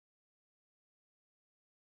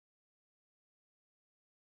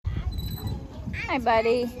Hi,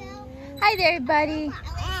 buddy. Hi there, buddy.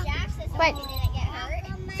 What?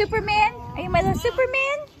 Superman? Are you my little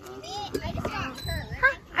Superman?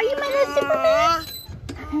 Huh? Are you my little Superman?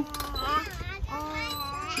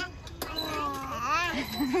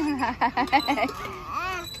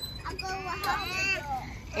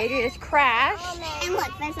 Adrian just crashed. And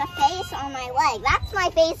look, there's a face on my leg. That's my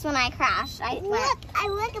face when I crash.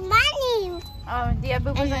 Look at my knee. Oh, do you have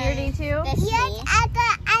boo-boos on your knee too? This knee.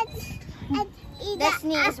 This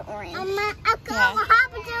knee is orange.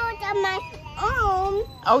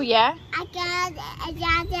 Oh yeah? I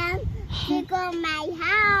got them to go to my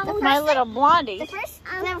house. My little blondie. The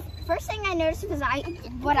first thing I noticed was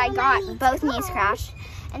what I got. Both knees crashed.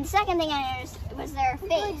 And the second thing I noticed was their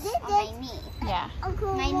face on my knee. Yeah.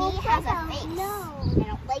 My knee has a face. I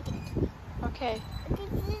don't like it. Okay.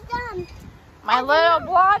 My little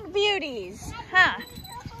blonde beauties. Huh?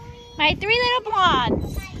 My 3 little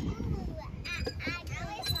blondes.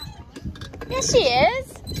 Yes, she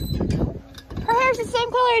is. Her hair's the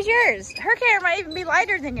same color as yours. Her hair might even be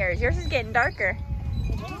lighter than yours. Yours is getting darker.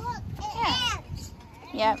 Yeah.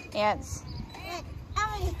 Yep, ants.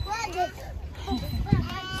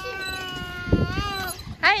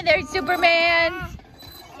 Hi there, Superman.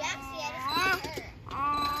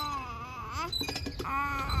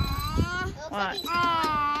 What?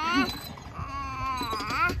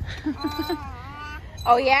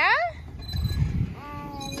 Oh yeah?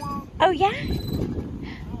 Oh yeah?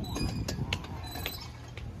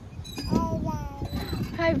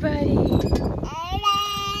 Hi, buddy.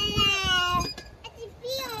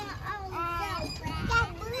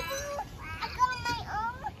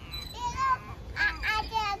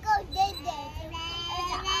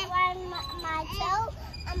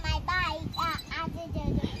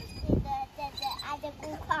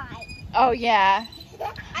 Oh yeah.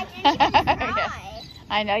 I didn't even cry.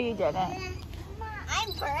 I know you didn't.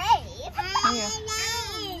 I'm brave.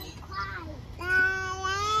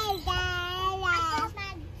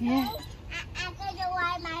 Yeah.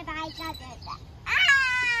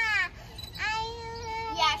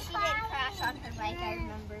 Yeah, she did crash on her bike, I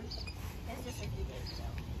remember. It was just a few days ago.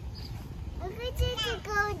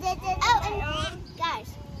 Oh, and guys,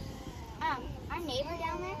 our neighbor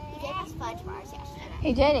down there, he gave us fudge bars yesterday.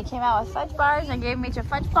 He did. He came out with fudge bars and gave me a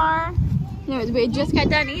fudge bar. You know, we just got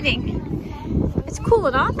done eating. It's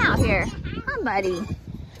cooling off out here. Hi, buddy.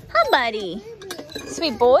 Hi, buddy.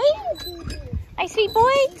 Sweet boy. Hi, sweet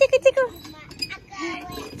boy. Tickle, tickle.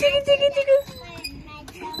 Tickle, tickle, tickle.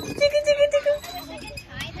 Tickle, tickle, tickle.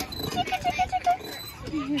 Tickle, tickle, tickle.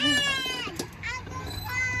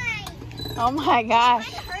 Oh my gosh.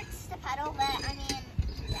 It hurts to pedal, but I mean,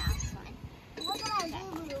 yeah, it's fine.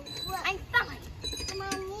 I'm fine.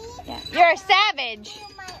 Yeah. You're a savage.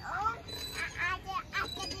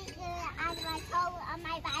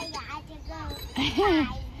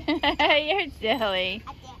 You're silly.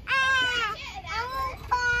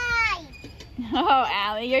 Oh,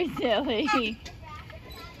 Allie, you're silly.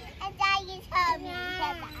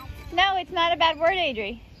 No, it's not a bad word,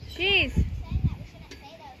 Adri. Jeez.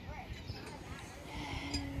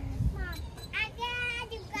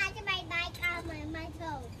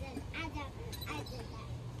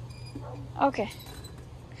 Okay.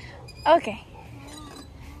 Okay.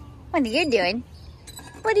 What are you doing?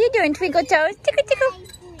 What are you doing, Twinkle Toes? Tickle, tickle.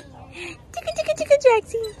 Tickle, tickle, tickle,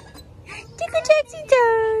 Jaxie. Tickle, Jaxie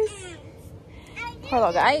Toes. Poor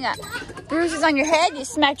little guy. You got bruises on your head. You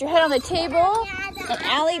smacked your head on the table. And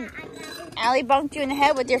Allie bumped you in the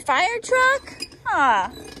head with your fire truck. Huh.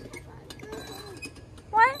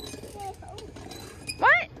 What?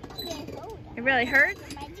 What? It really hurts?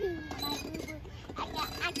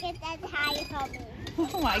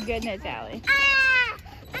 Oh my goodness, Allie.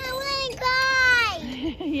 I want to cry.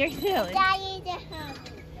 You're silly. Daddy, just help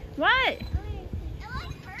me. What? It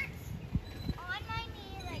like hurts on my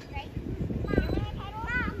knee, like right. Mom,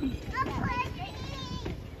 look at me.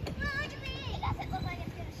 Look at me. It doesn't look like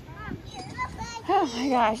it's gonna stop. Here, look like Oh my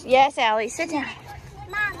gosh. Yes, Allie, sit down.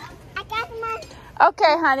 Mom, I got my.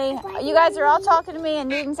 Okay, honey. You guys are all talking to me and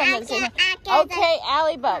needing something to say. Okay,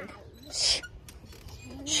 Allie Bug. Shh.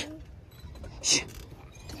 Shh. Shh.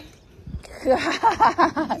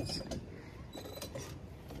 Gosh.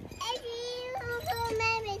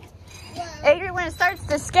 Adrian, when it starts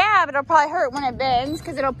to scab, it'll probably hurt when it bends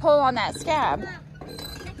because it'll pull on that scab.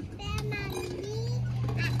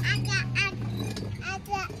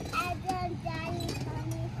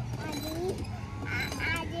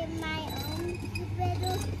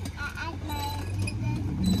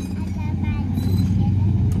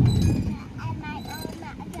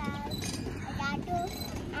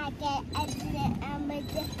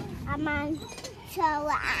 So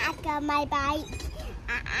I got my bike.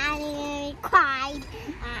 I cried.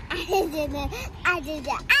 I did it.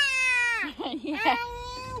 Yeah. I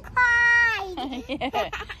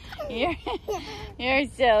cried. You're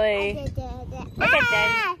silly. Look at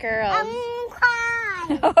this girl. I'm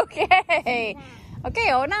crying. Okay. Okay,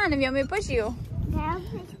 hold on. If you want me to push you.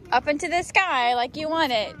 Up into the sky like you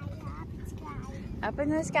want it. Up in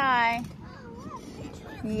the sky.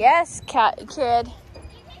 Yes, kid.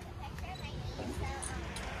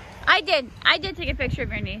 I did take a picture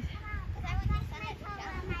of your niece.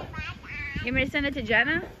 You want me to send it to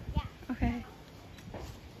Jenna? Yeah. Okay.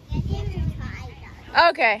 Okay.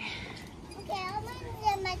 Okay.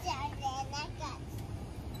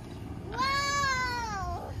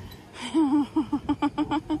 Whoa!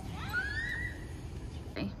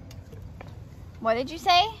 What did you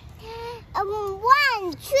say? 1, 2,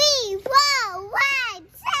 4, 5,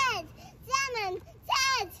 6, 7,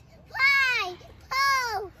 8, 5,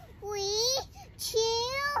 4, 3, 2,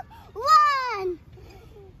 1.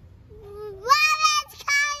 Lava's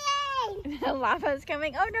coming! The lava's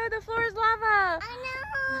coming. Oh no, the floor is lava. I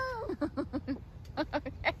know.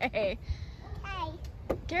 Okay. Okay.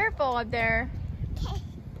 Careful up there. Okay.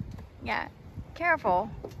 Yeah. Careful.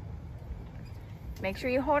 Make sure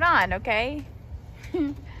you hold on, okay?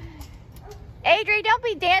 Adri, don't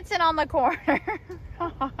be dancing on the corner.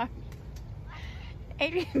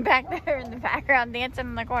 Adrian back there in the background dancing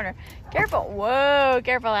in the corner. Careful. Whoa,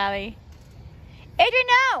 careful, Allie. Adrian,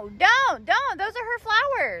 no. Don't. Those are her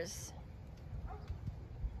flowers.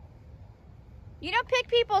 You don't pick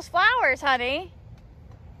people's flowers, honey.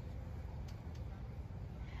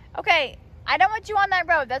 Okay, I don't want you on that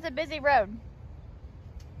road. That's a busy road.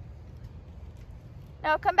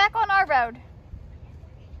 No, come back on our road.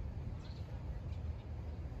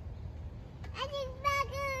 I think back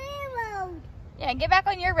on the road. Yeah, get back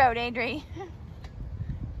on your road, Adri.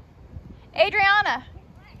 Adriana,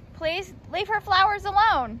 please leave her flowers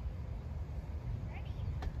alone.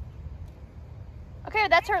 Okay,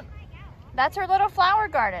 that's her little flower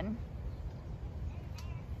garden.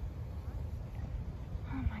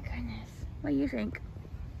 Oh my goodness. What do you think?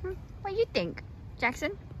 What do you think,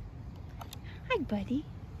 Jackson? Hi, buddy.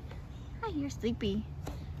 Hi, you're sleepy.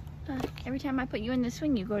 Every time I put you in the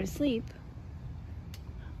swing, you go to sleep.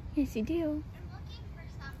 Yes, you do.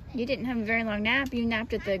 You didn't have a very long nap. You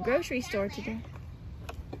napped at the grocery store today.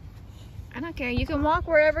 I don't care. You can walk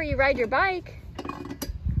wherever you ride your bike.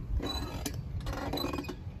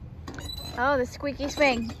 Oh, the squeaky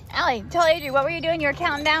swing. Allie, tell Adri, what were you doing? You were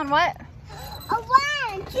counting down what?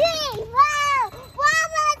 1, 2, 4.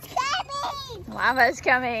 Lava's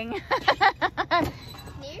coming. Lava's coming. Can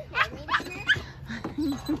you record me down there?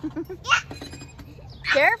 Yeah.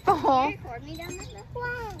 Careful. Can you record me down there?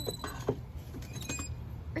 Wow.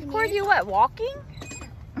 Record you what? Walking?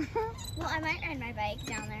 Well, I might ride my bike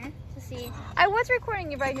down there to see. I was recording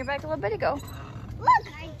you riding your bike a little bit ago. Look.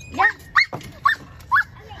 Yeah. Okay,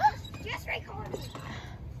 just record me.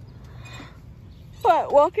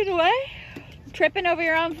 What? Walking away? Tripping over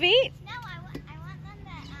your own feet? No, I want them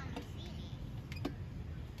to see me.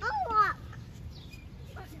 I'll walk.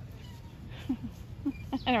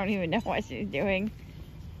 I don't even know what she's doing.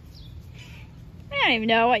 I don't even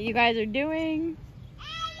know what you guys are doing.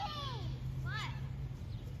 Angie! What?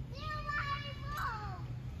 Do my phone.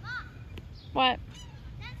 Mom, What?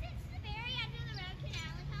 does it the very end of the road can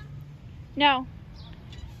Allie come? No.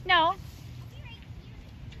 No.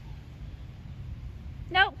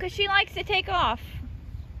 No, because she likes to take off.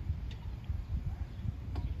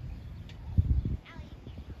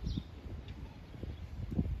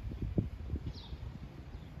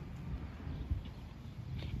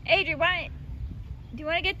 Adri, do you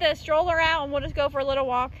want to get the stroller out and we'll just go for a little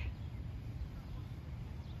walk? Do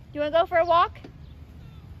you want to go for a walk?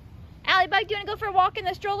 Allie, Bug, do you want to go for a walk in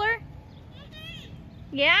the stroller?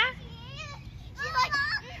 Yeah?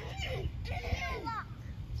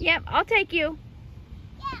 Yep, I'll take you.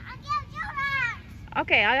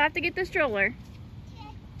 Okay, I'll have to get the stroller.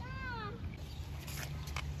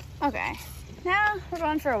 Okay, now we're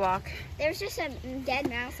going for a walk. There's just a dead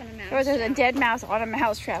mouse on a mouse. There's a dead mouse on a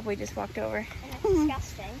mouse trap we just walked over. That's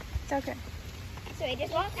disgusting. It's okay. So we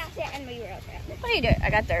just walked past it and we were over it. What are you doing? I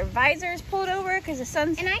got their visors pulled over because the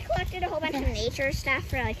sun's... And I collected a whole bunch of nature stuff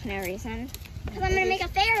for like no reason. Because I'm going to make a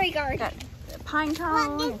fairy garden. Got the pine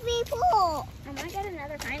cone. Look, we pool. I might get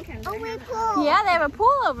another pine cone. Oh, we pool. Yeah, they have a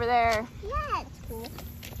pool over there. Yeah, it's cool.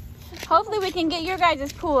 Hopefully we can get your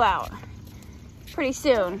guys' pool out pretty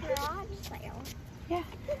soon. Yeah.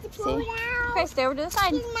 See? Okay, stay over to the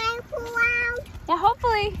side. Get my pool out. Yeah,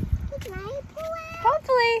 hopefully. Get my pool out.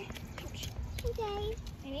 Hopefully. Okay.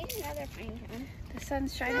 I need another pine cone. The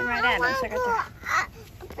sun's shining right at us.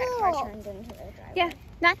 That car turned into the driveway. Yeah,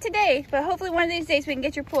 not today, but hopefully one of these days we can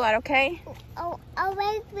get your pool out, okay? Oh, a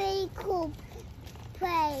really cool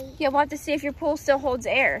play. Yeah, we'll have to see if your pool still holds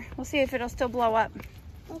air. We'll see if it'll still blow up.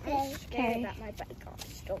 Okay. Okay. That my bike got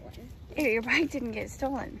stolen. Ew, your bike didn't get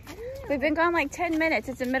stolen. We've been gone like 10 minutes.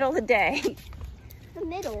 It's the middle of the day. The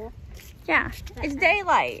middle. Yeah, it's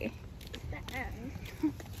daylight. The end.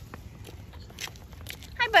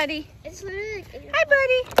 Hi, buddy. It's literally. Hi,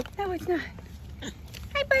 buddy. No, it's not.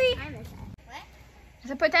 Hi, buddy. I miss it. What?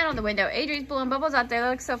 So put that on the window. Adri's blowing bubbles out there. They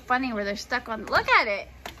look so funny where they're stuck on. Look at it.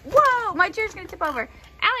 Whoa, my chair's gonna tip over.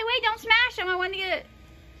 Allie, wait, don't smash them. I want to get it.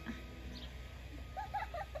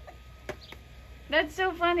 That's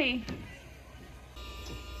so funny.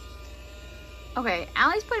 Okay,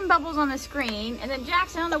 Allie's putting bubbles on the screen, and then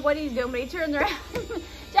Jackson, I don't know what he's doing, but he turns around.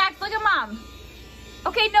 Jax, look at Mom.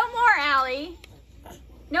 Okay, no more, Allie.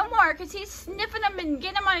 No more, because he's sniffing them and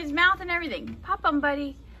getting them on his mouth and everything. Pop them,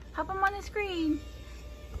 buddy. Pop them on the screen.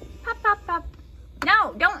 Pop, pop, pop.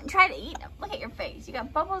 No, don't try to eat them. Look at your face. You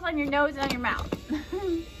got bubbles on your nose and on your mouth.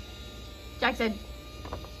 Jackson.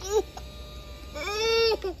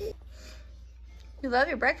 You love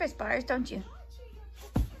your breakfast bars, don't you?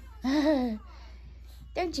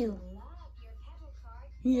 Don't you?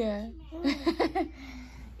 Yeah.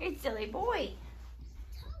 You're a silly boy.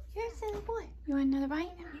 You're a silly boy. You want another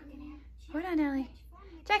bite? Hold on, Ellie.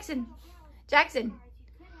 Jackson. Jackson.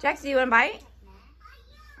 Jackson, you want a bite?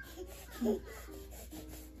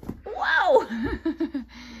 Whoa!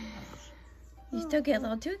 You still get a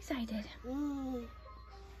little too excited.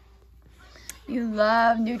 You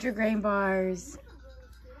love Nutri-Grain bars.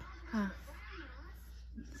 Huh.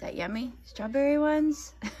 Is that yummy? Strawberry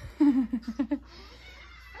ones? Get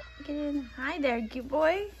in. Hi there, cute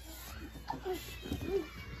boy.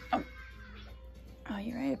 Oh,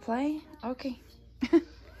 you ready to play? Okay.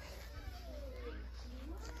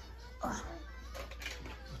 Oh.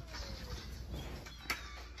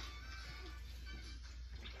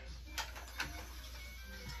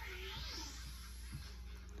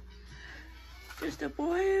 Just a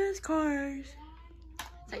boy in his cars.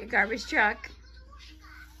 It's like a garbage truck.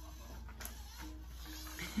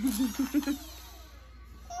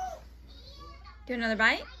 Do another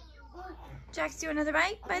bite? Jax, do another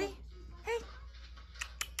bite, buddy? Hey.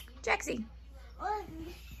 Jaxie.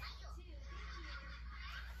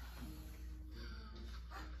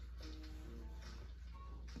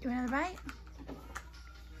 Do another bite?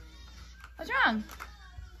 What's wrong?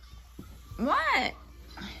 What?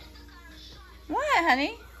 What,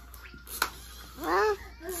 honey?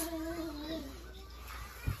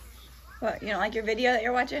 What, you don't like your video that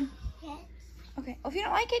you're watching? Yeah. Okay. Well, if you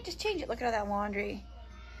don't like it, just change it. Look at all that laundry.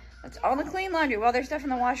 That's all the clean laundry. Well, there's stuff in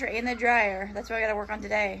the washer and the dryer. That's what I gotta work on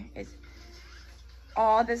today. Is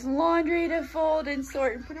all this laundry to fold and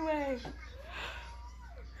sort and put away.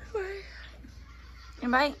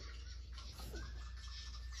 And bite.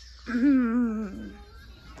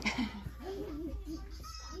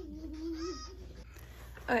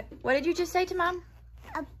 Okay, what did you just say to Mom?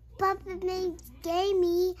 A puppet maid gave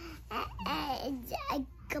me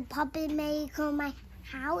a puppet maid come my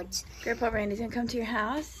house. Grandpa Randy's gonna come to your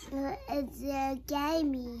house. It's gave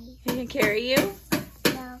me. He can carry you?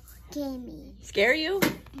 No, gave me. Scare you?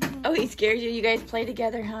 Mm-hmm. Oh, he scares you. You guys play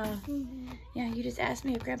together, huh? Mm-hmm. Yeah, you just asked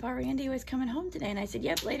me if Grandpa Randy was coming home today, and I said,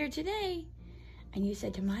 yep, later today. And you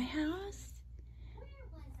said, to my house?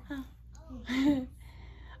 Oh.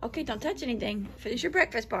 Okay, don't touch anything. Finish your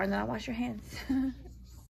breakfast bar, and then I'll wash your hands.